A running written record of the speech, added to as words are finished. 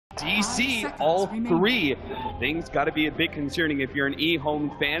DC, all three. Things got to be a bit concerning if you're an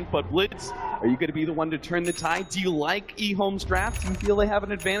EHOME fan, but Blitz, are you going to be the one to turn the tide? Do you like EHOME's draft? Do you feel they have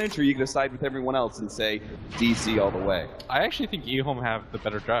an advantage, or are you going to side with everyone else and say DC all the way? I actually think EHOME have the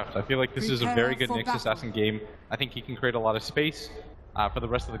better draft. I feel like this is a very good Nyx Assassin game. I think he can create a lot of space for the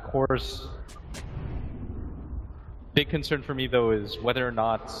rest of the cores. Big concern for me, though, is whether or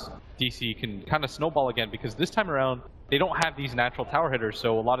not DC can kind of snowball again, because this time around, they don't have these natural tower hitters,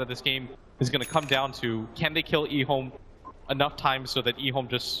 so a lot of this game is going to come down to, can they kill EHOME enough times so that EHOME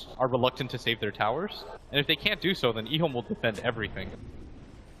just are reluctant to save their towers? And if they can't do so, then EHOME will defend everything.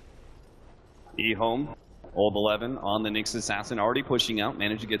 EHOME, Old 11 on the Nyx Assassin, already pushing out,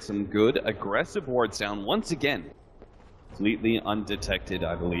 managed to get some good aggressive wards down once again. Completely undetected,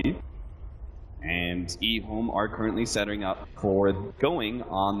 I believe. And EHOME are currently setting up for going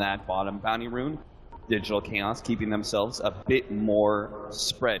on that bottom bounty rune. Digital Chaos keeping themselves a bit more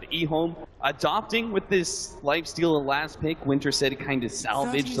spread. EHOME adopting with this lifesteal last pick. Winter said it kind of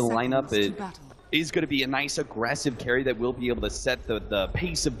salvaged the lineup. It is going to be a nice aggressive carry that will be able to set the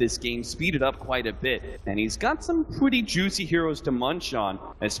pace of this game, speed it up quite a bit. And he's got some pretty juicy heroes to munch on,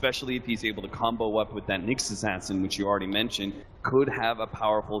 especially if he's able to combo up with that Nyx Assassin, which you already mentioned. Could have a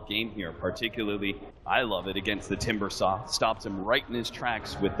powerful game here. Particularly, I love it against the Timbersaw. Stops him right in his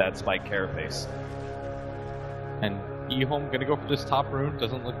tracks with that Spike Carapace. And EHOME gonna go for this top rune.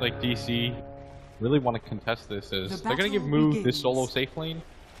 Doesn't look like DC really want to contest this, as they're gonna give Move this solo safe lane.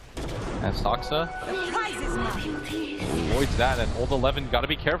 As Toxa avoids that, and Old 11 gotta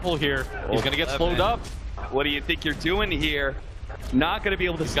be careful here. He's gonna get slowed up. What do you think you're doing here? Not gonna be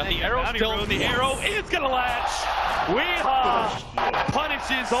able to got the arrow still. The arrow is gonna latch. Weehaw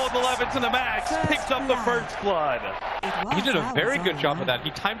punishes Old 11 to the max. Picks up the first blood. He did a very good job of that.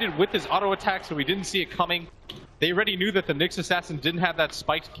 He timed it with his auto attack, so we didn't see it coming. They already knew that the Nyx Assassin didn't have that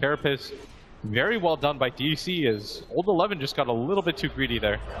spiked carapace. Very well done by DC, as Old 11 just got a little bit too greedy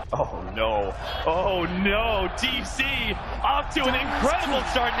there. Oh no. Oh no. DC off to an incredible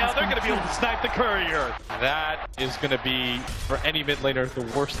start now. They're going to be able to snipe the courier. That is going to be, for any mid laner,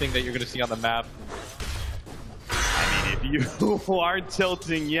 the worst thing that you're going to see on the map. I mean, if you aren't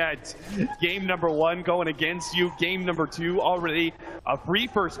tilting yet, game number 1 going against you. Game number 2 already a free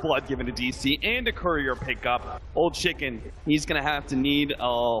first blood given to DC and a courier pickup. Old Chicken, he's going to have to need a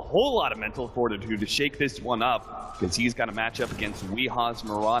whole lot of mental fortitude to shake this one up, because he's got a matchup against Weeha's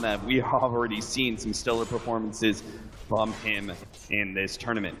Mirana. We have already seen some stellar performances from him in this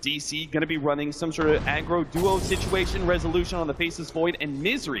tournament. DC going to be running some sort of aggro duo situation, Resolution on the Faceless Void, and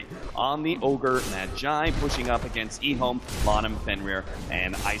Misery on the Ogre Magi, pushing up against EHOME, Lonum, Fenrir,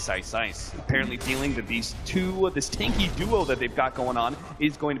 and Ice. Apparently feeling that this tanky duo that they've got going on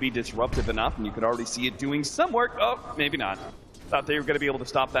is going to be disruptive enough, and you could already see it doing some work. Oh, maybe not. Thought they were going to be able to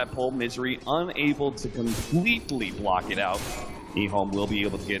stop that pull. Misery unable to completely block it out. EHOME will be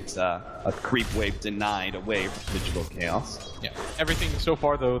able to get a creep wave denied away from Digital Chaos. Yeah, everything so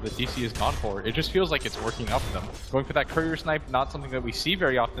far, though, that DC has gone for, it just feels like it's working out for them. Going for that courier snipe, not something that we see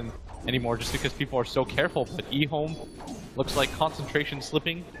very often anymore, just because people are so careful. But EHOME looks like concentration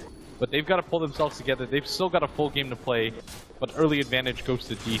slipping, but they've got to pull themselves together. They've still got a full game to play, but early advantage goes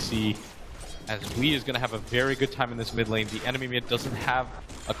to DC, as Lee is going to have a very good time in this mid lane. The enemy mid doesn't have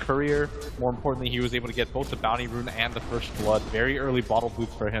a courier. More importantly, he was able to get both the bounty rune and the first blood. Very early bottle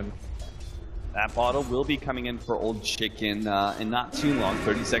boots for him. That bottle will be coming in for Old Chicken in not too long.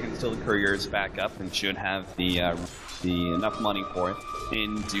 30 seconds till the courier is back up, and should have the enough money for it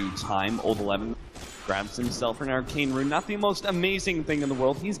in due time. Old 11 grabs himself an arcane rune. Not the most amazing thing in the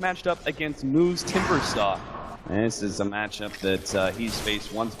world. He's matched up against Moo's Timbersaw. This is a matchup that he's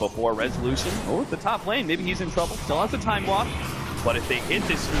faced once before. Resolution, at the top lane, maybe he's in trouble. Still has a time walk. But if they hit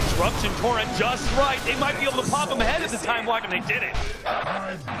this Disruption Torrent just right, they might be able to pop him ahead of the time walk, and they did it.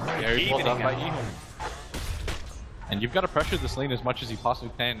 Very well done by EHOME. And you've got to pressure this lane as much as you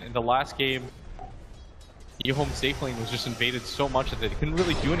possibly can. In the last game, EHOME's safe lane was just invaded so much that they couldn't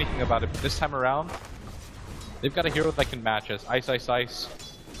really do anything about it. But this time around, they've got a hero that can match as Ice,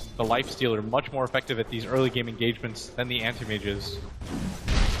 the Lifestealer, much more effective at these early game engagements than the anti-mages.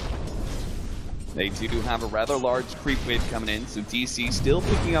 They do have a rather large creep wave coming in, so DC still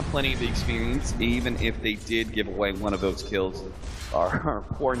picking up plenty of experience, even if they did give away one of those kills. Our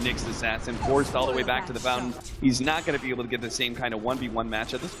poor Nyx Assassin forced all the way back to the fountain. He's not going to be able to get the same kind of 1v1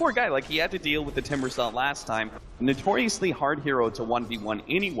 matchup. This poor guy, like, he had to deal with the Timbersaw last time. Notoriously hard hero to 1v1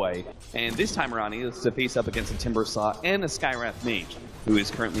 anyway, and this time around he has to face up against a Timbersaw and a Skywrath Mage, who is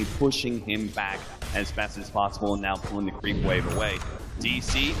currently pushing him back as fast as possible and now pulling the creep wave away.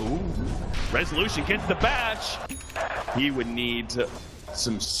 DC, Resolution gets the bash. He would need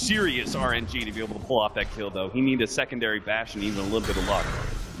some serious RNG to be able to pull off that kill, though. He needed a secondary bash and even a little bit of luck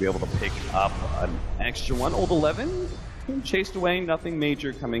to be able to pick up an extra one. Old 11 chased away, nothing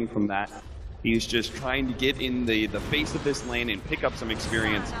major coming from that. He's just trying to get in the face of this lane and pick up some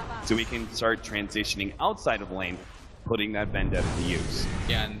experience so he can start transitioning outside of lane, putting that vendetta to use.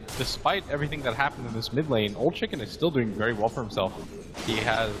 Yeah, and despite everything that happened in this mid lane, Old Chicken is still doing very well for himself. He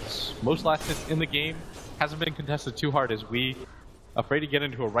has most last hits in the game, hasn't been contested too hard as we, afraid to get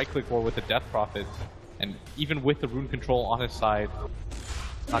into a right-click war with the Death Prophet, and even with the rune control on his side,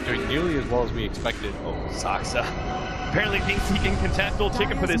 not doing nearly as well as we expected. Oh, Saksa apparently thinks he can contest Old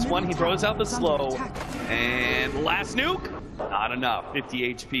Chicken for this one. He throws out the slow, and last nuke, not enough.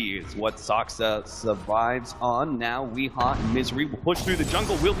 50 HP is what Saksa survives on. Now Weehaw and Misery will push through the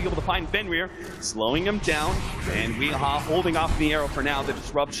jungle. We'll be able to find Fenrir, slowing him down, and Weehaw holding off the arrow for now. The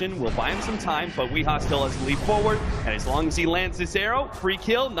disruption will buy him some time, but Weehaw still has to leap forward, and as long as he lands this arrow, free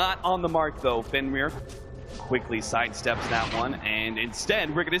kill, not on the mark though. Fenrir quickly sidesteps that one, and instead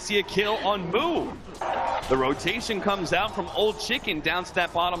we're going to see a kill on Moo. The rotation comes out from Old Chicken down to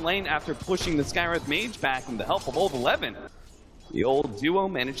that bottom lane after pushing the Skywrath Mage back in the help of Old 11. The old duo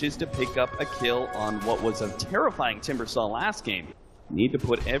manages to pick up a kill on what was a terrifying Timbersaw last game. Need to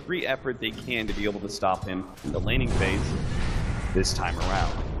put every effort they can to be able to stop him in the laning phase this time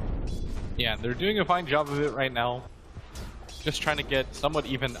around. Yeah, they're doing a fine job of it right now. Just trying to get somewhat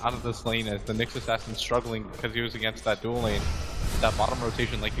even out of this lane as the Nyx Assassin's struggling because he was against that dual lane. That bottom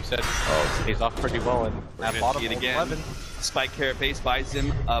rotation, like you said, pays off pretty well. And at bottom again. 11, Spike Carapace buys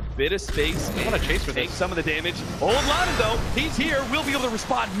him a bit of space. I want to chase for take this. some of the damage. Old Lana though, he's here. We'll be able to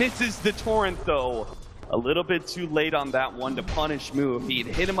respond. Misses the torrent though. A little bit too late on that one to punish Moo. If he'd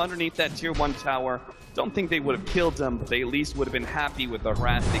hit him underneath that tier 1 tower, don't think they would have killed him, but they at least would have been happy with the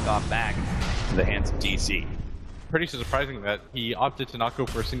harass they got back to the hands of DC. Pretty surprising that he opted to not go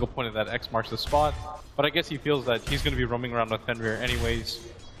for a single point of that X marks the spot, but I guess he feels that he's going to be roaming around with Fenrir anyways,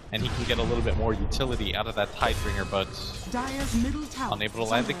 and he can get a little bit more utility out of that Tidebringer, but unable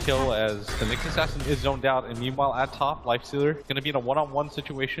to land the kill as the Nyx Assassin is zoned out, and meanwhile at top, Lifestealer going to be in a one-on-one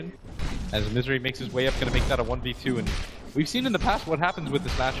situation as Misery makes his way up, going to make that a 1v2, and we've seen in the past what happens with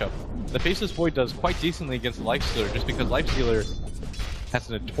this matchup. The Faceless Void does quite decently against the Lifestealer just because Lifestealer has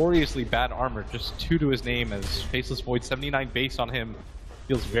notoriously bad armor, just 2 to his name, as Faceless Void 79 base on him,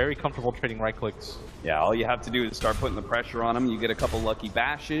 feels very comfortable trading right clicks. Yeah, all you have to do is start putting the pressure on him. You get a couple lucky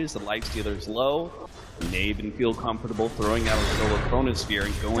bashes, the Lifestealer's low, may even feel comfortable throwing out a solo Chronosphere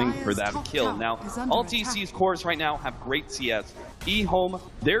and going for that kill. Now, all DC's cores right now have great CS. EHOME,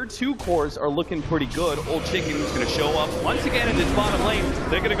 their 2 cores are looking pretty good. Old Chicken is going to show up once again in this bottom lane.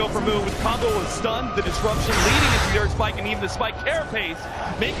 They're going to go for Moo with combo of stun, the disruption leading into the Earth Spike, and even the Spike Carapace,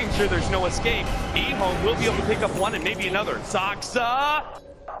 making sure there's no escape. EHOME will be able to pick up one and maybe another. Saksa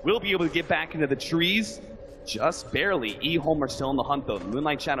will be able to get back into the trees. Just barely. EHOME are still in the hunt though. The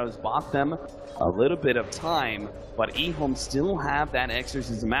Moonlight Shadows bought them a little bit of time, but EHOME still have that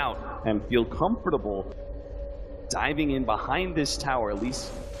exorcism out and feel comfortable diving in behind this tower, at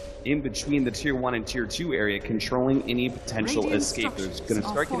least in between the tier 1 and tier 2 area, controlling any potential escape. They're going to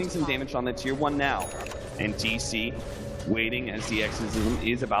start getting some damage on the tier 1 now, and DC waiting as the exorcism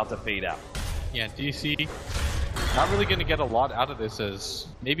is about to fade out. Yeah, DC not really going to get a lot out of this, as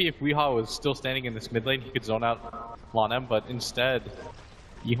maybe if Weehaw was still standing in this mid lane, he could zone out Lanem, but instead,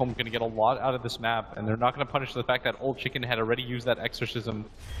 EHOME going to get a lot out of this map, and they're not going to punish the fact that Old Chicken had already used that exorcism.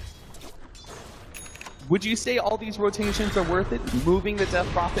 Would you say all these rotations are worth it? Moving the Death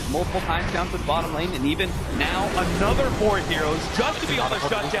Prophet multiple times down to the bottom lane, and even now another 4 heroes just to be on the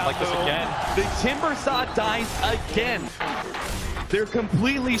shutdown like though. The Timbersaw dies again. They're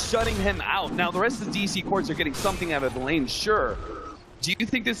completely shutting him out. Now the rest of the DC cores are getting something out of the lane, sure. Do you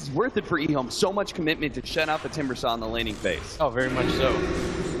think this is worth it for EHOME? So much commitment to shut out the Timbersaw in the laning phase. Oh, very much so.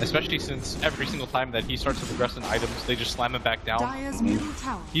 Especially since every single time that he starts to progress in items, they just slam him back down.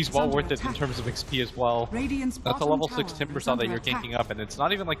 He's well worth it in terms of XP as well. That's a level 6 Timbersaw that you're ganking up, and it's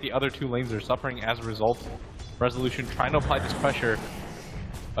not even like the other 2 lanes are suffering as a result. Resolution trying to apply this pressure,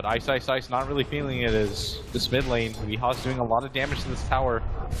 but Ice not really feeling it as this mid lane. Weehaw's doing a lot of damage to this tower.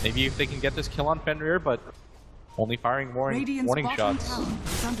 Maybe if they can get this kill on Fenrir, but only firing warning shots.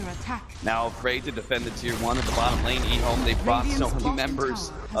 Now afraid to defend the tier 1 at the bottom lane. EHOME, they brought so many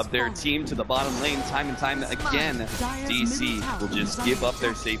members of their team to the bottom lane time and time again. DC will just give up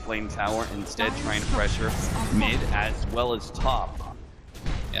their safe lane tower, instead trying to pressure mid as well as top.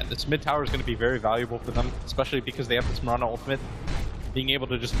 Yeah, this mid tower is going to be very valuable for them, especially because they have this Mirana ultimate. Being able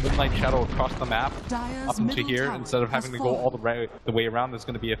to just Moonlight Shadow across the map up into here instead of having to go all the way around is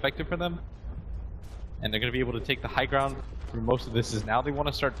going to be effective for them. and they're going to be able to take the high ground through most of this. Is now they want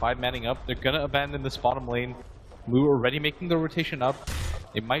to start 5-manning up. They're going to abandon this bottom lane. Blue already making the rotation up.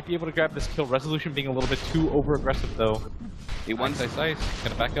 They might be able to grab this kill. Resolution being a little bit too over-aggressive, though. He wants Ice.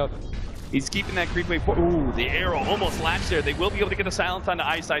 Gonna back up. He's keeping that creep wave. Ooh, the arrow almost latched there. They will be able to get the silence on the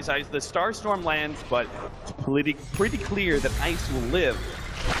Ice. The Starstorm lands, but it's pretty clear that Ice will live.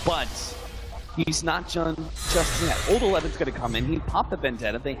 But he's not done just yet. Old 11's gonna come in. He popped the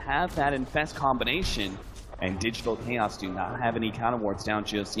Vendetta. They have that Infest combination, and Digital Chaos do not have any counter wards down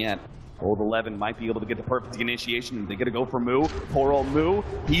just yet. Old 11 might be able to get the perfect initiation. They're going to go for Moo. Poor old Moo.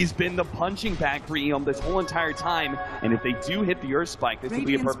 He's been the punching bag for EHOME this whole entire time. And if they do hit the Earth Spike, this will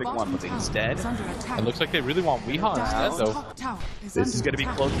be a perfect one. But instead, it looks like they really want Weehaw instead, though. This is going to be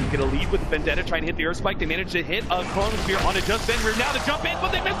close. He's going to lead with Vendetta, trying to hit the Earth Spike. They managed to hit a Chronosphere on a just Benmer. Now to jump in,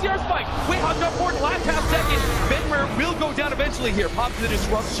 but they missed the Earth Spike. Weehaw jump forward last half second. Benmer will go down eventually here. Pops the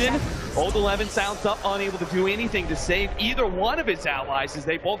disruption. Old 11 sounds up, unable to do anything to save either one of his allies as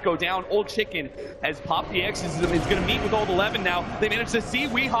they both go down. Old Chicken has popped the exorcism. He's going to meet with Old 11 now. They manage to see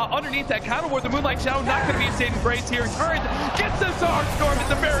Weehaw underneath that counter ward. The Moonlight Shadow not going to be a saving grace here. Turns, gets the Starstorm at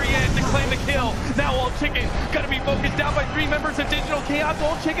the very end to claim the kill. Now Old Chicken going to be focused down by 3 members of Digital Chaos.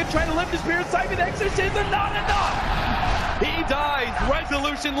 Old Chicken trying to lift the Spirit Siphon exorcism. Not enough. He dies.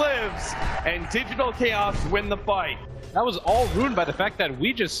 Resolution lives. And Digital Chaos win the fight. That was all ruined by the fact that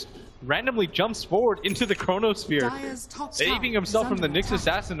we just randomly jumps forward into the Chronosphere, saving himself from the Nyx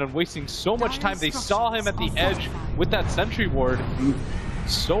Assassin and wasting so much time. They saw him at the edge with that Sentry Ward.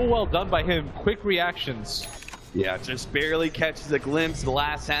 So well done by him. Quick reactions. Yeah, just barely catches a glimpse the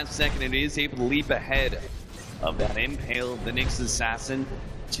last half second and is able to leap ahead of that Impale, the Nyx Assassin.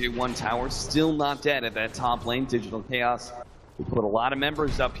 Tier 1 tower still not dead at that top lane. Digital Chaos will put a lot of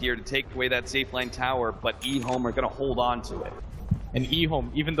members up here to take away that safe lane tower, but EHOME are going to hold on to it. And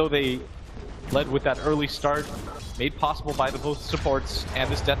EHOME, even though they led with that early start, made possible by the both supports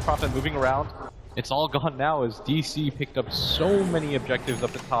and this Death Prophet moving around, it's all gone now as DC picked up so many objectives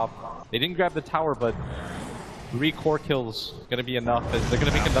up at top. They didn't grab the tower, but 3 core kills going to be enough as they're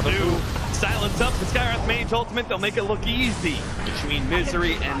going to make another move. Silence up the Skywrath Mage ultimate. They'll make it look easy between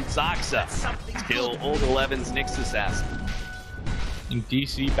Misery and Zoxa to kill Old 11's Nyx Assassin. And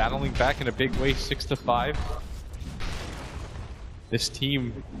DC battling back in a big way, 6-5. This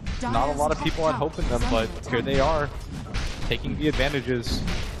team, not a lot of people had hope in them, but here they are, taking the advantages.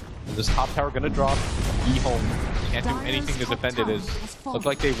 Is this top tower going to drop? EHOME can't do anything to defend it. Looked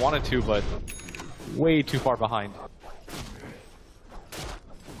like they wanted to, but way too far behind.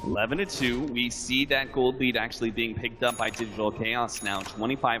 11-2. We see that gold lead actually being picked up by Digital Chaos now,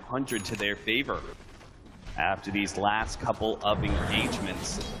 2,500 to their favor. After these last couple of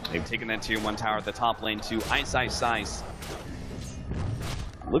engagements, they've taken that tier 1 tower at the top lane to Ice.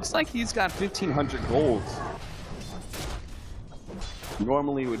 Looks like he's got 1,500 gold.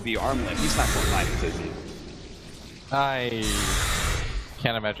 Normally it would be Armlet. He's not going to fight it, is he? I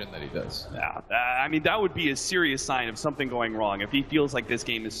can't imagine that he does. Yeah, I mean, that would be a serious sign of something going wrong if he feels like this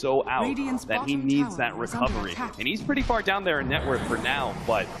game is so out that he needs that recovery. And he's pretty far down there in net worth for now,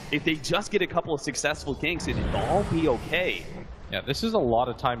 but if they just get a couple of successful ganks, it'll all be okay. Yeah, this is a lot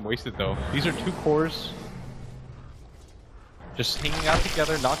of time wasted, though. These are 2 cores just hanging out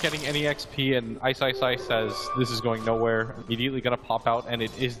together, not getting any XP, and Ice says this is going nowhere. Immediately gonna pop out, and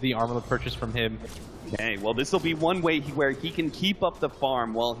it is the armament purchase from him. Okay, well, this will be one way where he can keep up the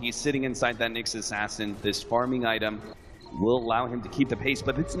farm while he's sitting inside that Nyx Assassin. This farming item will allow him to keep the pace,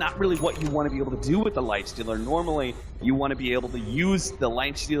 but it's not really what you want to be able to do with the Lifestealer. Normally, you want to be able to use the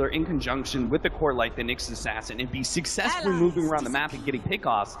Lifestealer in conjunction with the core like the Nyx Assassin and be successfully moving around the map and getting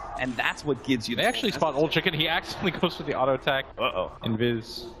pickoffs, and that's what gives you the... They actually spot Old Chicken. He accidentally goes for the auto attack. And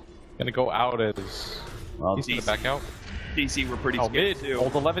Viz gonna go out as... Well, he's gonna back out. DC were pretty scared too.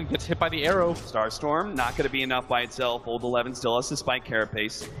 Old 11 gets hit by the arrow. Starstorm, not going to be enough by itself. Old 11 still has the spike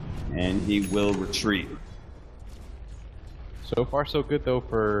carapace, and he will retreat. So far so good though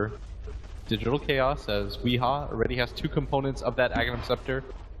for Digital Chaos, as Weehaw already has 2 components of that Aghanim Scepter,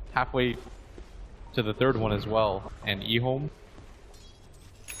 halfway to the 3rd one as well. And EHOME,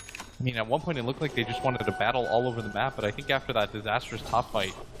 I mean, at one point it looked like they just wanted to battle all over the map, but I think after that disastrous top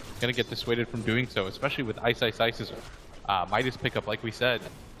fight, gonna get dissuaded from doing so, especially with Ice's Midas pickup, like we said.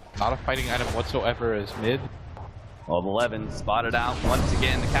 Not a fighting item whatsoever as mid. Well, 11 spotted out once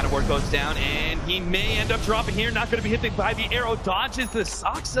again. The counter ward goes down, and he may end up dropping here. Not going to be hit by the arrow. Dodges the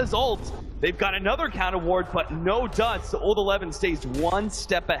Zoxa's ult. They've got another counter ward, but no dust. So Old 11 stays one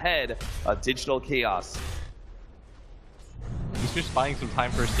step ahead of Digital Chaos. He's he's just buying some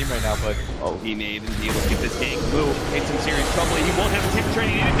time for his team right now, but... Oh, he may even be able to get this gank move in some serious trouble. He won't have a team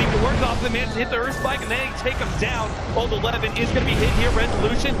training anything to work off. The man's hit the Earth Spike and they take him down. Old 11 is going to be hit here.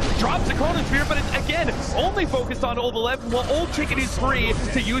 Resolution drops the Chronosphere, but it's again only focused on Old 11. Well, Old Chicken is free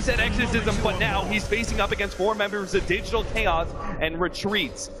to use that exorcism, but now he's facing up against 4 members of Digital Chaos and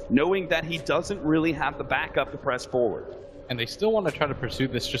retreats, knowing that he doesn't really have the backup to press forward. And they still want to try to pursue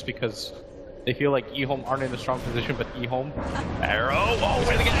this just because they feel like EHOME aren't in a strong position, but EHOME... Arrow! Oh, he's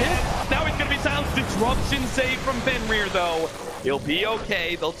gonna get hit! Now he's gonna be silenced. Disruption save from Fenrir, though. He'll be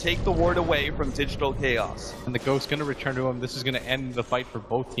okay. They'll take the ward away from Digital Chaos. And the Ghost's gonna return to him. This is gonna end the fight for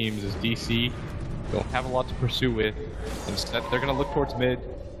both teams as DC don't have a lot to pursue with. Instead, they're gonna look towards mid.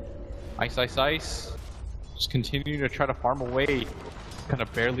 Ice, ice, ice. Just continuing to try to farm away. Kind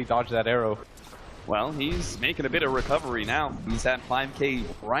of barely dodge that arrow. Well, he's making a bit of recovery now. He's at 5k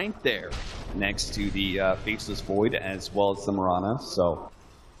right there next to the Faceless Void as well as the Mirana. So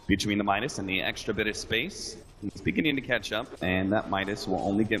between the Midas and the extra bit of space, he's beginning to catch up, and that Midas will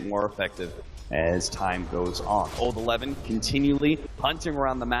only get more effective as time goes on. Old 11 continually hunting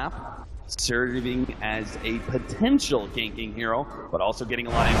around the map, serving as a potential ganking hero, but also getting a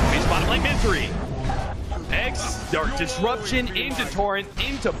lot of information. Bottom lane Misery. Dark Disruption into Torrent,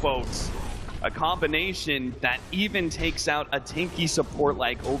 into Boats. A combination that even takes out a tanky support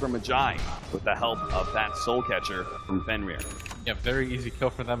like Ogre Magi with the help of that Soul Catcher from Fenrir. Yeah, very easy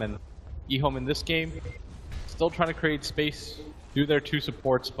kill for them, and EHOME in this game still trying to create space, do their 2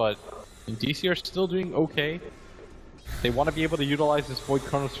 supports, but DC are still doing okay. They want to be able to utilize this Void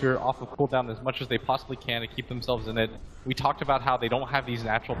Chronosphere off of cooldown as much as they possibly can to keep themselves in it. We talked about how they don't have these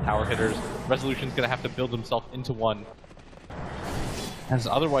natural power hitters. Resolution's going to have to build himself into one. As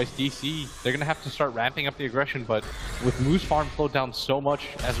otherwise, DC, they're going to have to start ramping up the aggression, but with Moo's farm slowed down so much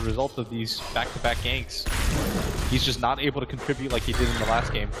as a result of these back-to-back ganks, he's just not able to contribute like he did in the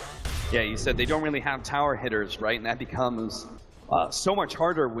last game. Yeah, you said they don't really have tower hitters, right? And that becomes so much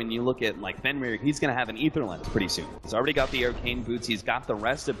harder when you look at like Fenrir. He's going to have an Ether Lens pretty soon. He's already got the Arcane Boots. He's got the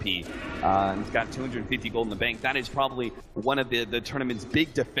Recipe. He's got 250 gold in the bank. That is probably one of the tournament's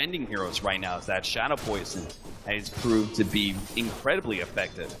big defending heroes right now, is that Shadow Poison has proved to be incredibly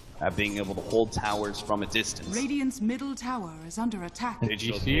effective at being able to hold towers from a distance. Radiant's middle tower is under attack.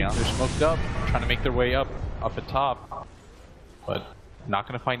 GC, they're smoked up, trying to make their way up at top, but not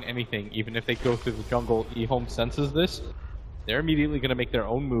going to find anything. Even if they go through the jungle, EHOME senses this. They're immediately going to make their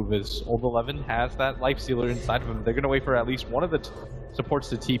own move as Old 11 has that Life Stealer inside of him. They're going to wait for at least one of the supports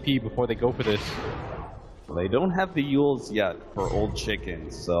to TP before they go for this. Well, they don't have the Yules yet for Old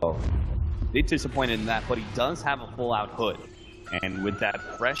Chicken, so a bit disappointed in that, but he does have a full-out hood. And with that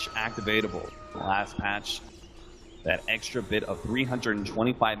fresh activatable last patch, that extra bit of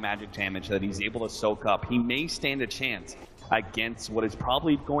 325 magic damage that he's able to soak up, he may stand a chance against what is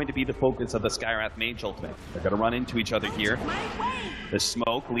probably going to be the focus of the Skywrath Mage ultimate. They're going to run into each other here. The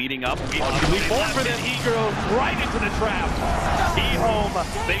smoke leading up. We fall for them. He goes right into the trap.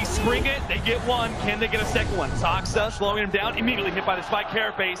 EHOME, they spring it, they get one. Can they get a second one? Toxa slowing him down, immediately hit by the Spike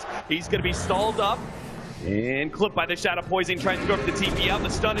Carapace. He's going to be stalled up and clipped by the Shadow Poison, trying to go for the TP out. The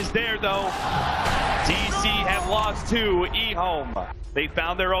stun is there though. DC have lost to EHOME. They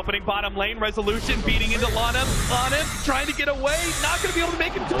found their opening bottom lane. Resolution beating into Lana. Lana trying to get away. Not going to be able to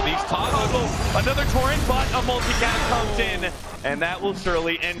make it to these toggle. Another torrent, but a multicast comes in. And that will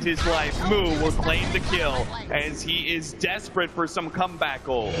surely end his life. Moo will claim the kill as he is desperate for some comeback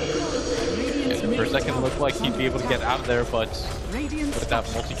goal. For a second, it looked like he'd be able to get out of there, but with that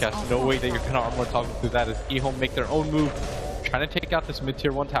multicast, no way that you're going to armor toggle through that as EHOME make their own move. Trying to take out this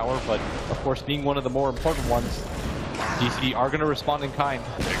mid-tier 1 tower, but of course being one of the more important ones, DC are going to respond in kind.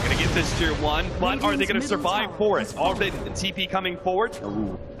 They're going to get this tier 1, but are they going to survive for it? Already the TP coming forward.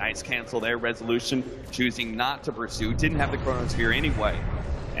 Ooh, nice cancel there. Resolution choosing not to pursue. Didn't have the Chronosphere anyway,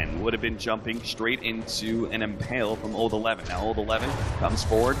 and would have been jumping straight into an Impale from Old 11. Now Old 11 comes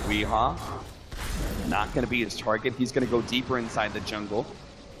forward. Weehaw. Not going to be his target. He's going to go deeper inside the jungle.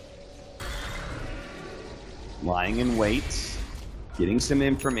 Lying in wait. Getting some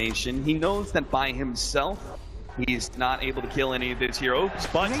information. He knows that by himself, he's not able to kill any of his heroes,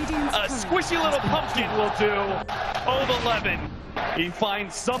 but a squishy little pumpkin will do. Old 11. He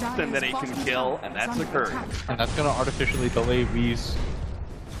finds something that he can kill, and that's the Curry. And that's going to artificially delay Wee's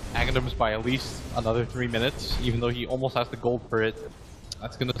Aghanims by at least another 3 minutes, even though he almost has the gold for it.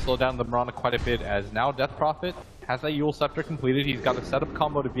 That's going to slow down the Mirana quite a bit, as now Death Prophet has that Eul Scepter completed. He's got a setup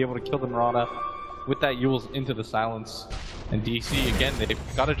combo to be able to kill the Mirana with that Eul's into the silence. And DC, again,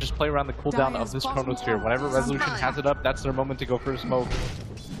 they've got to just play around the cooldown of this Chronosphere. Whenever Resolution has it up, that's their moment to go for a smoke.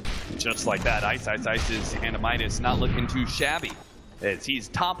 Just like that, Ice's Handamitis not looking too shabby, as he's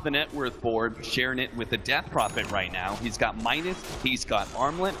top the net worth board, sharing it with the Death Prophet right now. He's got Midas, he's got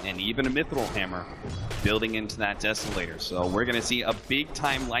Armlet, and even a Mithril Hammer building into that Desolator. So we're going to see a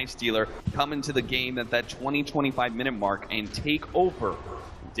big-time Lifestealer come into the game at that 20-25 minute mark and take over.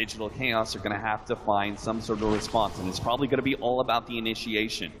 Digital Chaos are going to have to find some sort of response, and it's probably going to be all about the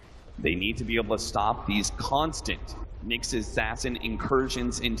initiation. They need to be able to stop these constant Nyx Assassin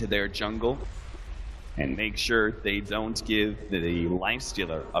incursions into their jungle and make sure they don't give the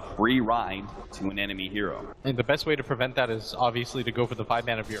Lifestealer a free ride to an enemy hero. And the best way to prevent that is obviously to go for the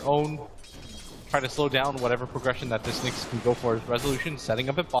 5-man of your own. Try to slow down whatever progression that this Nyx can go for. His Resolution setting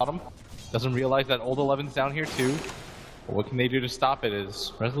up at bottom. Doesn't realize that Old 11's down here too. But what can they do to stop it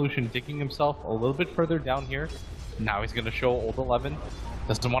is Resolution digging himself a little bit further down here. Now he's going to show Old 11.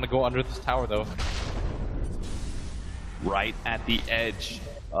 Doesn't want to go under this tower though. Right at the edge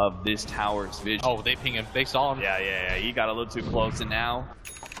of this tower's vision. Oh, they ping him. They saw him. Yeah. He got a little too close, and now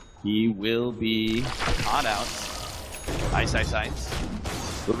he will be caught out. Ice.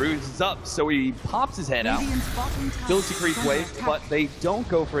 The ruse is up, so he pops his head out. Kills the creep wave, but they don't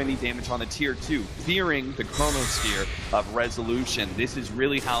go for any damage on the tier 2, fearing the Chronosphere of Resolution. This is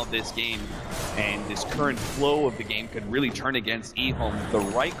really how this game and this current flow of the game could really turn against EHOME. The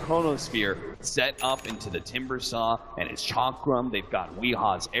right Chronosphere set up into the Timbersaw and his Chakram. They've got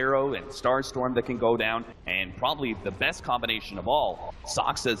Weeha's Arrow and Starstorm that can go down, and probably the best combination of all,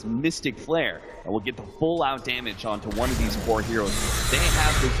 Soxa's Mystic Flare, and will get the full out damage onto one of these 4 heroes. They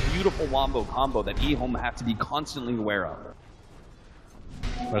have this beautiful wombo combo that EHOME have to be constantly aware of.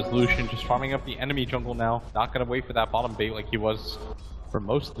 Resolution just farming up the enemy jungle now. Not going to wait for that bottom bait like he was for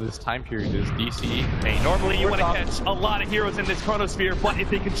most of this time period. Is DC. Hey, normally you want to catch a lot of heroes in this Chronosphere, but if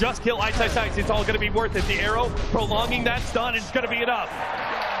they can just kill Ice, it's all going to be worth it. The arrow prolonging that stun is going to be enough.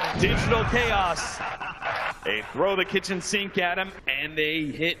 Digital Chaos. They throw the kitchen sink at him, and they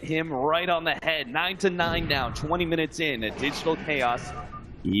hit him right on the head. 9-9 now, 20 minutes in. Digital Chaos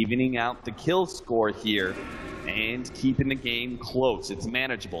evening out the kill score here and keeping the game close. It's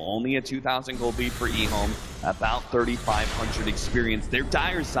manageable. Only a 2,000 gold lead for EHOME, about 3,500 experience. Their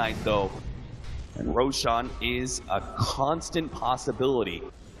dire side, though, and Roshan is a constant possibility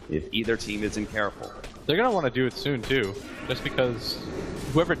if either team isn't careful. They're going to want to do it soon, too, just because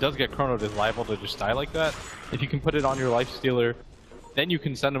whoever does get chronoed is liable to just die like that. If you can put it on your Lifestealer, then you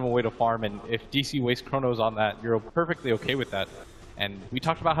can send him away to farm, and if DC wastes chronos on that, you're perfectly okay with that. And we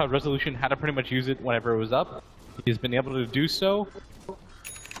talked about how Resolution had to pretty much use it whenever it was up. He's been able to do so.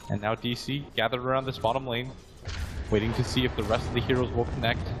 And now DC gathered around this bottom lane, waiting to see if the rest of the heroes will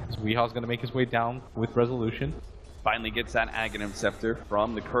connect. So Weeha's going to make his way down with Resolution. Finally gets that Aghanim Scepter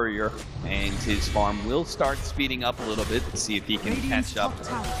from the Courier, and his farm will start speeding up a little bit to see if he can catch up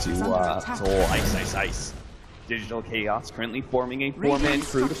to Ice. Digital Chaos currently forming a 4-man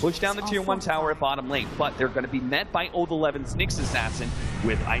crew to push down the tier 1 tower at bottom lane, but they're going to be met by Old 11's Nyx Assassin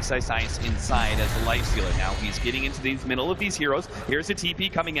with Ice inside as the Lifestealer. Now he's getting into the middle of these heroes. Here's a TP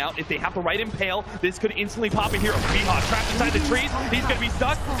coming out. If they have the right Impale, this could instantly pop a hero. Weeha trapped inside the trees. He's going to be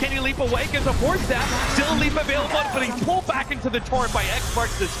stuck. Can he leap away? Gets a force staff. Still a leap available, but he's pulled back into the torrent by X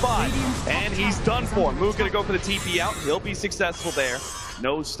marks the spot. And he's done for. Moog going to go for the TP out. He'll be successful there.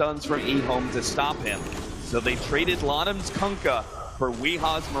 No stuns from EHOME to stop him. So they traded Lanham's Kunkka for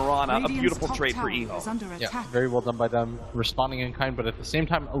Weeha's Mirana, a beautiful trade for EHOME. Yeah, very well done by them, responding in kind, but at the same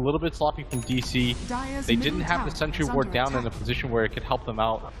time, a little bit sloppy from DC. They didn't have the Sentry Ward down in a position where it could help them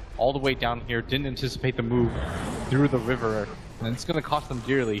out all the way down here, didn't anticipate the move through the river, and it's going to cost them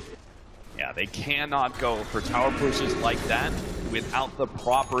dearly. Yeah, they cannot go for tower pushes like that without the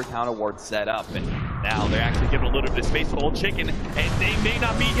proper counter ward set up. And now they're actually giving a little bit of space to Old Chicken, and they may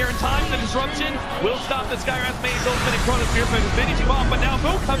not be here in time. The disruption will stop the Skywrath Maze ultimate and Chronosphere from finishing off, but now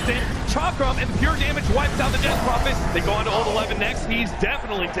Moog comes in, Chakram, and the pure damage wipes out the Death Prophet. They go on to Old 11 next. He's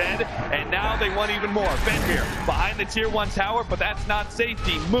definitely dead, and now they want even more. Fenrir behind the tier 1 tower, but that's not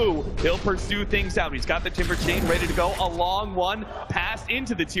safety. Moo, he'll pursue things out. He's got the Timber Chain ready to go. A long one pass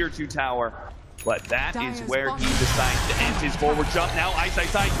into the tier 2 tower. But that is where he decides to end his forward jump. Now Ice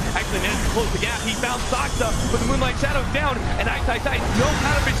actually managed to close the gap. He found Soxa, but the Moonlight Shadow's down, and Ice, no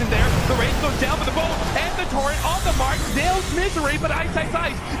counter vision there. The race goes down for the boat, and the torrent on the mark nails Misery, but Ice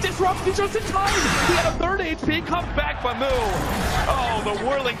disrupts it just in time. He had a 3rd HP, comes back by Moo. Oh, the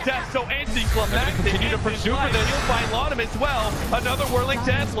Whirling Death, so anticlimactic. Continue to pursue for this. He'll find Lanham as well. Another Whirling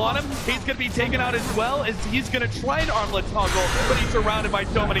Death. Lanham, he's going to be taken out as well, as he's going to try and armlet toggle, but he's surrounded by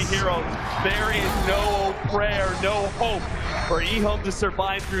so many heroes. Very there is no prayer, no hope for EHOME to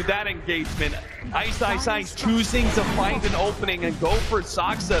survive through that engagement. Ice choosing to find an opening and go for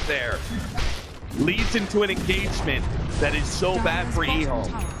Saksa there. Leads into an engagement that is so bad for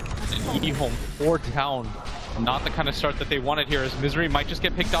EHOME. EHOME 4 down. Not the kind of start that they wanted here, as Misery might just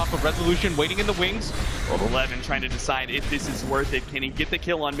get picked off of Resolution waiting in the wings. Well, 11 trying to decide if this is worth it. Can he get the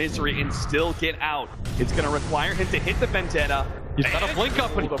kill on Misery and still get out? It's going to require him to hit the Vendetta. He's got a blink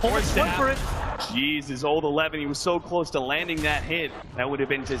up, but he pulled for it. Jesus, old 11, he was so close to landing that hit. That would have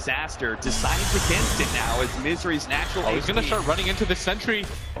been disaster. Decides against it now as Misery's natural he's going to start running into the Sentry.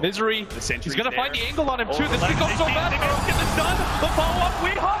 Misery, he's going to find the angle on him too. This could go so bad. They managed to get this done. The follow-up,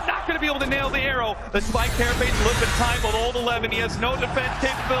 EHOME not going to be able to nail the arrow. The spike carapace a little bit of time, but old 11, he has no defense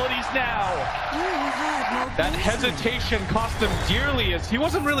capabilities now. That hesitation cost him dearly, as he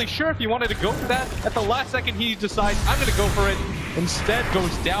wasn't really sure if he wanted to go for that. At the last second, he decides, I'm going to go for it. Instead,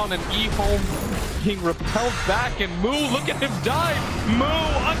 goes down, and EHOME being repelled back, and Moo, look at him dive. Moo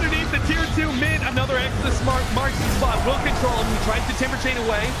underneath the tier 2 mid. Another extra smart marksman spot. Will control him. He tries to timber chain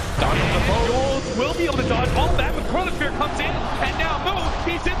away. Dodges the bow. Jules will be able to dodge all that, but Chronosphere comes in, and now Moo,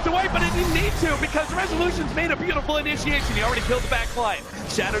 he zips away, but he didn't need to because Resolution's made a beautiful initiation. He already killed the back line.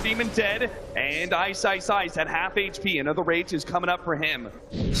 Shadow Demon dead, and Ice at half HP. Another rage is coming up for him.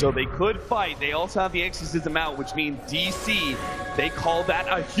 So they could fight. They also have the exorcism out, which means DC, they call that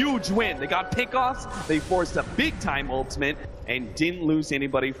a huge win. They got pickoffs, they forced a big time ultimate, and didn't lose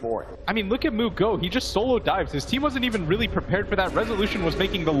anybody for it. I mean, look at Moo go. He just solo dives. His team wasn't even really prepared for that. Resolution was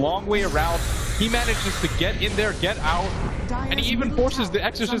making the long way around. He manages to get in there, get out, and he even forces the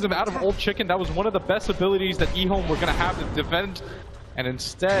exorcism out of Old Chicken. That was one of the best abilities that EHOME were going to have to defend. And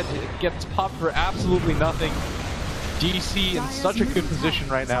instead, it gets popped for absolutely nothing. DC in such a good position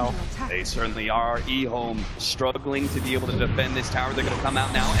right now. They certainly are. EHOME struggling to be able to defend this tower. They're going to come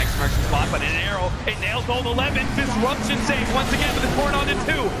out now. X marks the spot, but an arrow. It nails old 11. Disruption save once again, but it's pouring on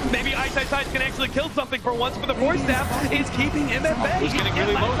to 2. Maybe Ice can actually kill something for once, but the Force Staff is keeping him at bay. He's getting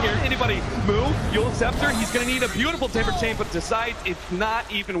really low here. Anybody move? Yule Scepter, he's going to need a beautiful timber chain, but decides it's not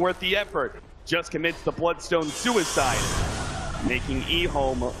even worth the effort. Just commits the Bloodstone suicide, making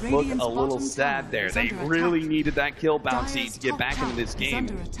EHOME look a little sad there. They really needed that kill bouncy to get back into this game,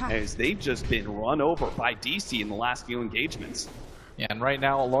 as they've just been run over by DC in the last few engagements. Yeah, and right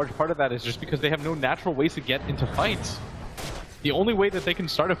now a large part of that is just because they have no natural ways to get into fights. The only way that they can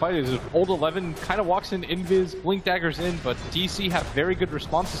start a fight is if old 11 kind of walks in, invis, blink daggers in, but DC have very good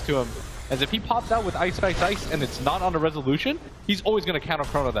responses to him. As if he pops out with Ice, and it's not on a resolution, he's always going to counter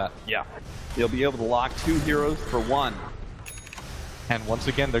chrono that. Yeah, he'll be able to lock 2 heroes for 1. And once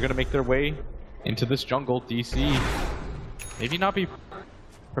again, they're going to make their way into this jungle. DC maybe not be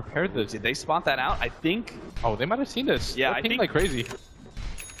prepared this. Did they spot that out? I think. Oh, they might have seen this. Yeah, I think like crazy.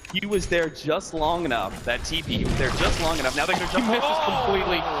 He was there just long enough. That TP was there just long enough. Now they're going to jump. He misses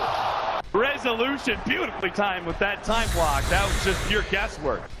completely. Resolution beautifully timed with that time block. That was just pure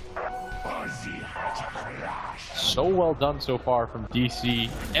guesswork. So well done so far from DC.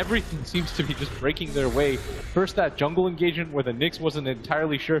 Everything seems to be just breaking their way. First that jungle engagement where the Nyx wasn't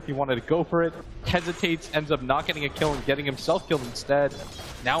entirely sure if he wanted to go for it. Hesitates, ends up not getting a kill and getting himself killed instead.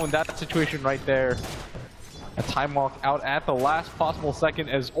 Now in that situation right there, a time walk out at the last possible second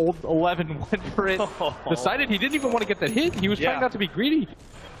as old 11 went for it. Decided he didn't even want to get the hit. He was trying not to be greedy.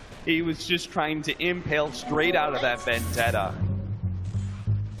 He was just trying to impale straight out of that Vendetta.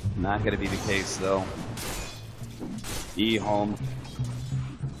 Not going to be the case though. EHOME,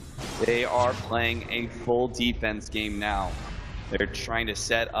 they are playing a full defense game now. They're trying to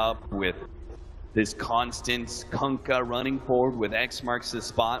set up with this constant Kunkka running forward with X marks the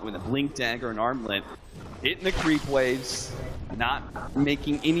spot with a blink dagger and armlet, hitting the creep waves, not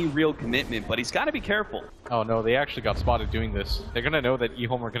making any real commitment, but he's got to be careful. Oh no, they actually got spotted doing this. They're gonna know that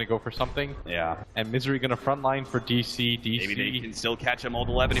EHOME are gonna go for something. Yeah. And Misery gonna frontline for DC. Maybe they can still catch him, old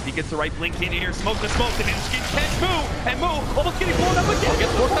 11, if he gets the right blink in here. Smoke the smoke, and he can catch Moo, and Moo almost getting blown up again.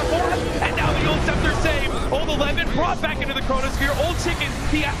 Gets forced up forward, and now the old Scepter save. Old 11 brought back into the Chronosphere. Old Chicken,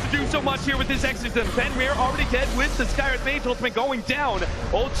 he has to do so much here with his exorcism. Fenrir already dead with the Skyreth Mage ultimate going down.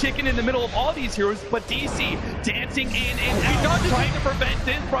 Old Chicken in the middle of all these heroes, but DC dancing in and out, trying to prevent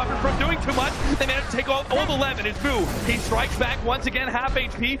this Prophet from doing too much. They managed to take off old 11. It's Moo. He strikes back once again, half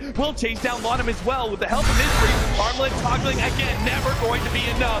HP. Will chase down Laudanum as well with the help of Misery. Armlet toggling again, never going to be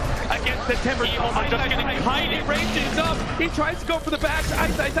enough against the Timber. Just getting hiding ranges up. He tries to go for the back.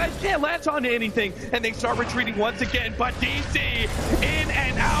 Ice can't latch onto anything, and they start retreating once again. But DC in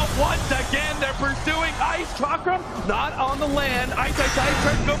and out once again. They're pursuing Ice Chakram, not on the land. Ice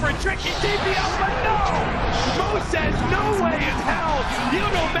tries to go for a tricky TP out, but no! Mo says, no way in hell, you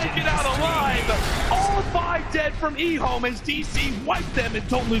don't make it out alive. All 5 dead from EHOME as DC wipe them and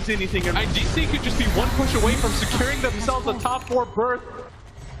don't lose anything. And DC could just be one push away from securing themselves a top 4 berth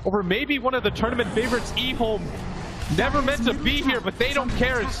over maybe one of the tournament favorites, EHOME. Never meant to be here, but they don't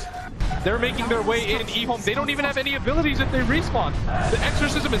care. They're making their way in. EHOME, they don't even have any abilities if they respawn. The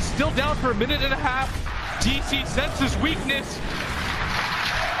exorcism is still down for a minute and a half. DC senses weakness.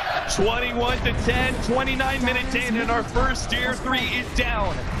 21 to 10, 29 minutes in, and our first tier 3 is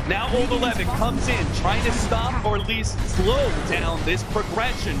down. Now Old 11 comes in, trying to stop or at least slow down this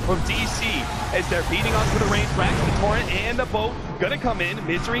progression from DC as they're beating onto the range racks, the torrent and the boat. Gonna come in,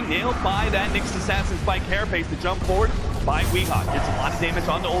 Misery nailed by that Nyx Assassin's by Carapace to jump forward by Weehawk. Gets a lot of damage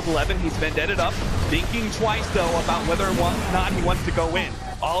on the Old 11. He's vendetted up, thinking twice though about whether or not he wants to go in.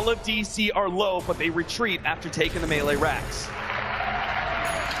 All of DC are low, but they retreat after taking the melee racks.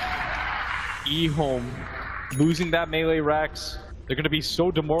 EHOME losing that melee racks. They're going to be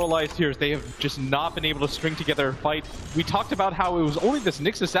so demoralized here as they have just not been able to string together a fight. We talked about how it was only this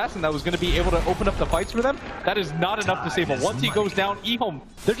Nyx Assassin that was going to be able to open up the fights for them. That is not enough to save him. Once he goes down, EHOME,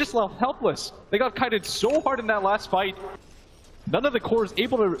 they're just left helpless. They got kited so hard in that last fight. None of the core is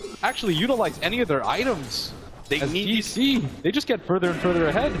able to actually utilize any of their items. As DC, they just get further and further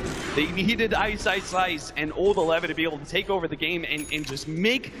ahead. They needed Ice, and Old 11 to be able to take over the game and just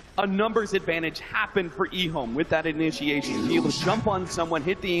make a numbers advantage happen for EHOME with that initiation. Be able to jump on someone,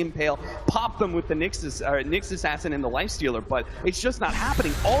 hit the impale, pop them with the Nyx Assassin and the Lifestealer, but it's just not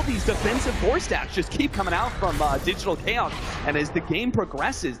happening. All these defensive force stacks just keep coming out from Digital Chaos, and as the game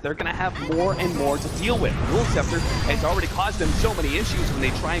progresses, they're going to have more and more to deal with. Rule Scepter has already caused them so many issues when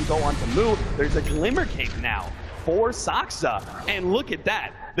they try and go on to Moo. There's a Glimmer Cape now for Saksa, and look at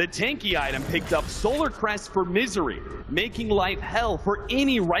that. The tanky item picked up Solar Crest for Misery, making life hell for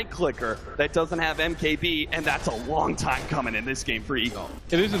any right-clicker that doesn't have MKB, and that's a long time coming in this game for EHOME.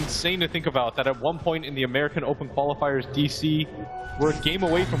 It is insane to think about that at one point in the American Open qualifiers, DC were a game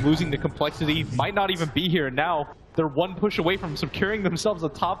away from losing the complexity, might not even be here. Now they're one push away from securing themselves a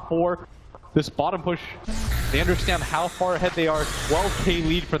top 4. This bottom push, they understand how far ahead they are. 12k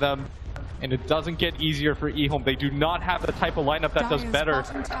lead for them. And it doesn't get easier for EHOME. They do not have the type of lineup that does better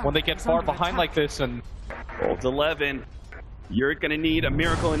when they get far behind like this. And Old 11, you're going to need a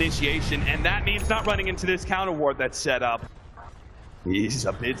miracle initiation, and that means not running into this counter ward that's set up. He's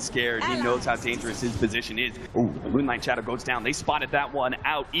a bit scared. He knows how dangerous his position is. Ooh, the Moonlight Shadow goes down. They spotted that one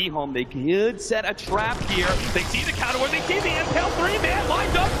out. EHOME, they could set a trap here. They see the counter ward. They see the Impale 3-man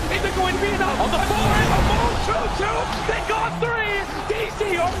lined up. Is it going to be enough? On the 4, 2-2. They got 3.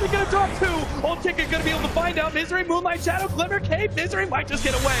 DC only going to drop 2. Old Chicken going to be able to find out. Misery, Moonlight Shadow, Glimmer Cape. Misery might just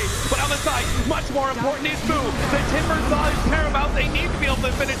get away. But on the side, much more important is Moo. The Timber Saw is paramount. They need to be able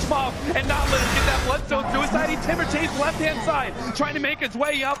to finish him off and not let him get that Bloodstone suicide. He Timber Chase left-hand side. Trying to make his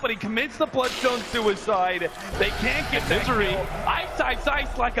way up, but he commits the Bloodstone suicide. They can't get Misery.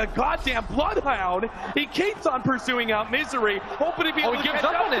 Ice like a goddamn bloodhound. He keeps on pursuing out Misery, hoping to be able to catch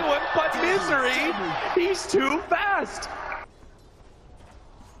up to him, but Misery, he's too fast.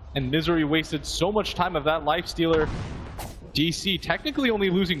 And Misery wasted so much time of that Lifestealer. DC technically only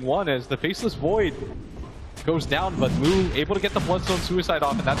losing 1 as the Faceless Void goes down, but Moo able to get the Bloodstone suicide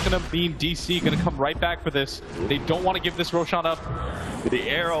off, and that's going to mean DC going to come right back for this. They don't want to give this Roshan up. The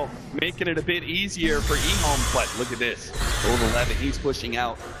arrow making it a bit easier for EHOME, but look at this. Old 11, he's pushing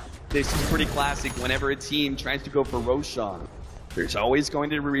out. This is pretty classic. Whenever a team tries to go for Roshan, there's always going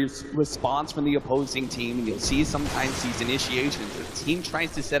to be response from the opposing team, and you'll see sometimes these initiations. The team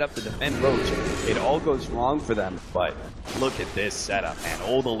tries to set up to defend Roach. It all goes wrong for them, but look at this setup, man.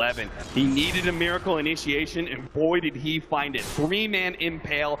 Old 11, he needed a miracle initiation, and boy did he find it. 3-man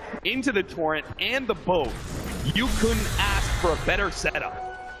Impale into the Torrent and the boat. You couldn't ask for a better setup.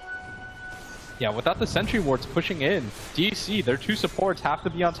 Yeah, without the Sentry Wards pushing in, DC, their 2 supports have to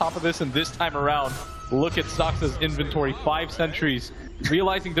be on top of this, and this time around, look at Soxa's inventory, 5 sentries,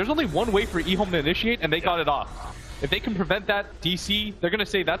 realizing there's only one way for EHOME to initiate, and they got it off. If they can prevent that, DC, they're going to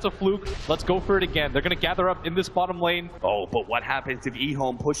say, that's a fluke, let's go for it again. They're going to gather up in this bottom lane. Oh, but what happens if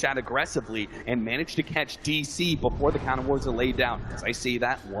EHOME push out aggressively and manage to catch DC before the counter wards are laid down? As I see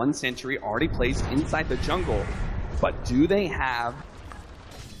that, 1 sentry already placed inside the jungle, but do they have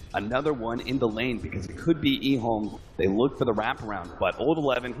another one in the lane? Because it could be EHOME. They look for the wraparound, but Old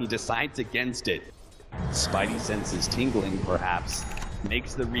 11, he decides against it. Spidey senses tingling, perhaps.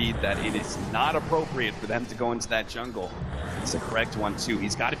 Makes the read that it is not appropriate for them to go into that jungle. It's the correct one, too.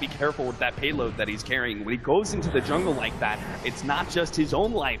 He's got to be careful with that payload that he's carrying. When he goes into the jungle like that, it's not just his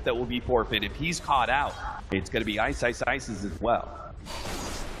own life that will be forfeit. If he's caught out, it's going to be Ice's as well.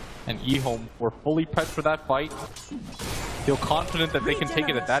 and EHOME were fully prepped for that fight. Feel confident that they can take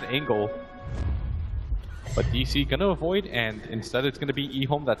it at that angle. But DC gonna avoid, and instead it's gonna be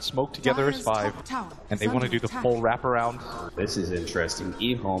EHOME that smoked together as 5. And they want to do the full wraparound. This is interesting.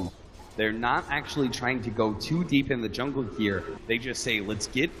 EHOME, they're not actually trying to go too deep in the jungle here. They just say, let's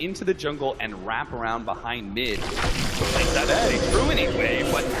get into the jungle and wrap around behind mid. Like that's true anyway,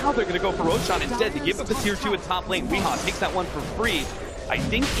 but now they're gonna go for Roshan instead to give up the tier 2 at top lane. Weehaw takes that one for free. I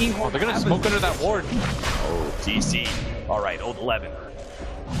think EHOME, they're gonna smoke under that ward. Oh, DC. All right, old 11.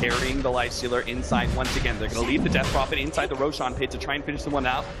 Carrying the Lifestealer inside once again. They're going to leave the Death Prophet inside the Roshan pit to try and finish the one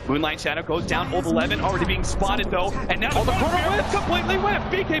out. Moonlight Shadow goes down. Old 11 already being spotted though. And now the corner is completely whipped.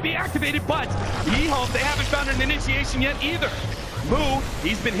 BKB activated, but EHOME, they haven't found an initiation yet either. Moo,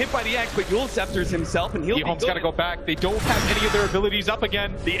 he's been hit by the X, but Yule Scepters himself, and EHOME's got to go back. They don't have any of their abilities up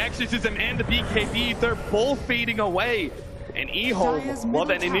again. The Exorcism and the BKB, they're both fading away. And EHOME, while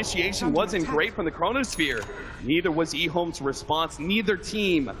that initiation wasn't great from the Chronosphere, neither was EHOME's response. Neither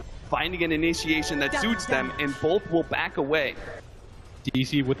team finding an initiation that suits them, and both will back away.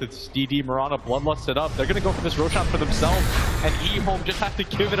 DC with its DD Mirana bloodlusted up. They're going to go for this Roshan for themselves, and EHOME just have to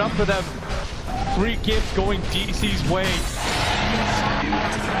give it up for them. 3 games going DC's way.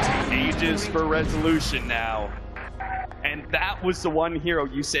 Ages for Resolution now. And that was the one hero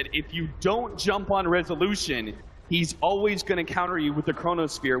you said, if you don't jump on Resolution, he's always going to counter you with the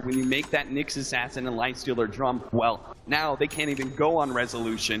Chronosphere when you make that Nyx Assassin and Lightstealer drum. Well, now they can't even go on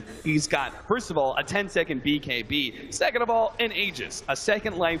Resolution. He's got, first of all, a 10-second BKB. Second of all, an Aegis. A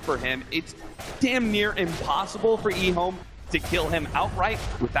second life for him. It's damn near impossible for EHOME to kill him outright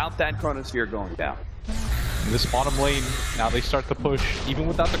without that Chronosphere going down. In this bottom lane, now they start the push. Even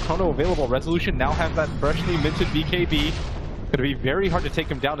without the Chrono available, Resolution now have that freshly minted BKB. Gonna be very hard to take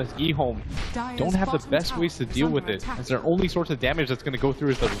him down as EHOME don't have the best ways to deal with it, as their only source of damage that's gonna go through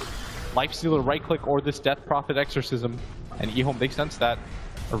is the Lifestealer right click or this Death Prophet Exorcism. And EHOME, they sense that.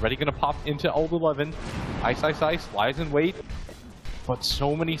 Already gonna pop into Old 11. Ice, lies in wait. But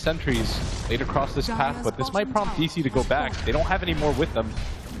so many sentries laid across this path, but this might prompt DC to go back. They don't have any more with them.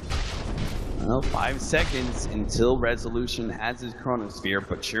 Well, 5 seconds until Resolution has his Chronosphere,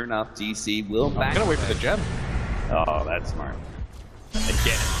 but sure enough, DC will back. I'm gonna wait for the gem. Oh, that's smart.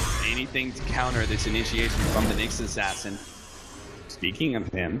 Again, anything to counter this initiation from the Nyx Assassin. Speaking of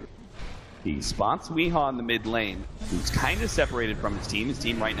him, he spots Weehaw in the mid lane, who's kind of separated from his team. His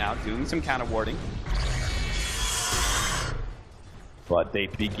team right now doing some counter warding. But they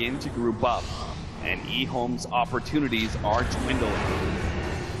begin to group up, and EHOME's opportunities are dwindling.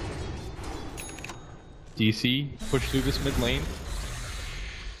 DC push through this mid lane.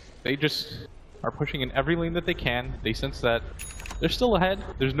 They just are pushing in every lane that they can. They sense that they're still ahead.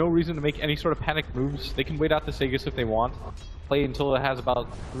 There's no reason to make any sort of panic moves. They can wait out the Sagas if they want. Play until it has about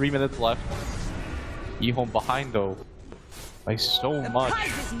 3 minutes left. EHOME behind though by so much.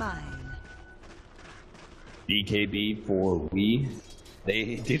 BKB for Wii.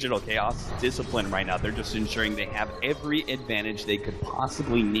 They Digital Chaos discipline right now. They're just ensuring they have every advantage they could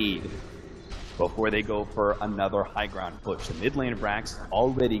possibly need before they go for another high ground push. The mid lane of Brax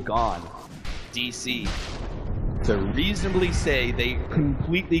already gone. DC, to reasonably say they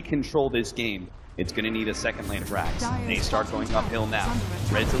completely control this game, it's going to need a second lane of Brax. They start going uphill now.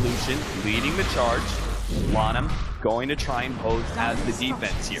 Resolution leading the charge. Lanham going to try and pose as the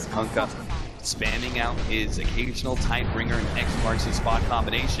defense here. Kunkka spamming out his occasional Tidebringer and X marks his spot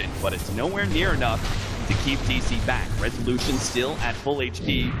combination, but it's nowhere near enough to keep DC back. Resolution still at full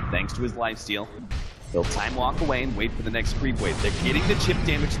HP thanks to his lifesteal. They'll time walk away and wait for the next creep wave. They're getting the chip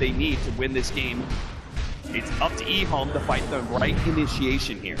damage they need to win this game. It's up to EHOME to fight the right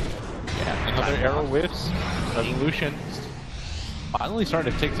initiation here. Yeah, another arrow whiffs. Resolution finally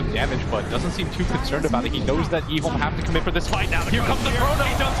starting to take some damage, but doesn't seem too concerned about it. He knows that EHOME have to commit for this fight now. Here comes the Chrono.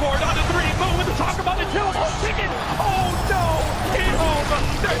 He jumps forward onto 3. Move with the talk about the kill. Oh, chicken! Oh no!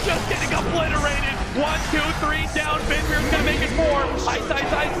 EHOME, they're just getting obliterated. 1, 2, 3 down. Vincere gonna make it 4.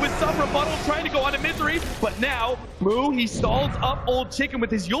 Ice with some rebuttal, trying to go on to misery. But now, Moo, he stalls up Old Chicken with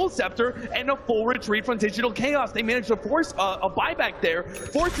his Yule Scepter and a full retreat from Digital Chaos. They managed to force a buyback there,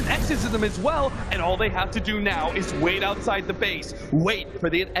 force an Exorcism as well, and all they have to do now is wait outside the base. Wait for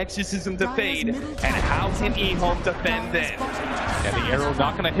the Exorcism to fade. And how can EHOME defend then? Yeah, the arrow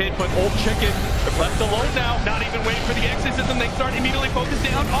not gonna hit, but Old Chicken, they're left alone now. Not even waiting for the Exorcism. They start immediately focused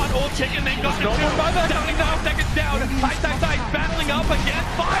down on Old Chicken. They've got no more buyback. 79 seconds down. Ice battling up again.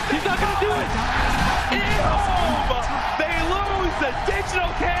 5. He's not gonna do it. EHOME! They lose. The Digital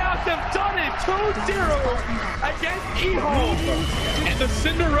Chaos have done it. 2-0 against EHOME. And the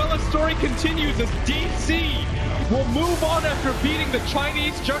Cinderella story continues as DC will move on after beating the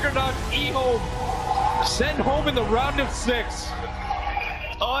Chinese juggernaut EHOME. Send home in the round of 6.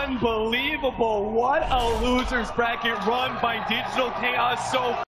 Unbelievable. What a losers bracket run by Digital Chaos so